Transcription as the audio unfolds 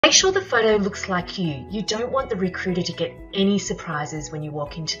Make sure the photo looks like you. You don't want the recruiter to get any surprises when you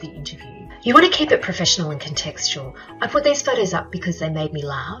walk into the interview. You want to keep it professional and contextual. I put these photos up because they made me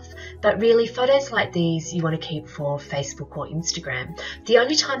laugh, but really photos like these you want to keep for Facebook or Instagram. The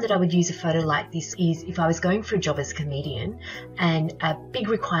only time that I would use a photo like this is if I was going for a job as a comedian, and a big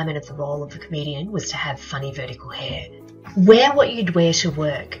requirement of the role of a comedian was to have funny vertical hair. Wear what you'd wear to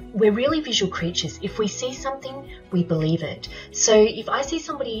work. We're really visual creatures. If we see something, we believe it. So if I see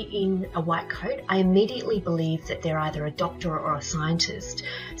somebody in a white coat, I immediately believe that they're either a doctor or a scientist.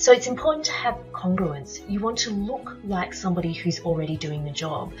 So it's important to have congruence. You want to look like somebody who's already doing the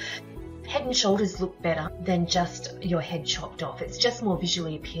job. Head and shoulders look better than just your head chopped off. It's just more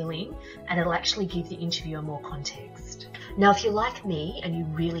visually appealing, and it'll actually give the interviewer more context. Now, if you're like me and you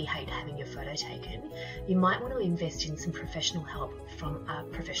really hate having your photo taken, you might want to invest in some professional help from a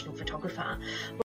professional photographer.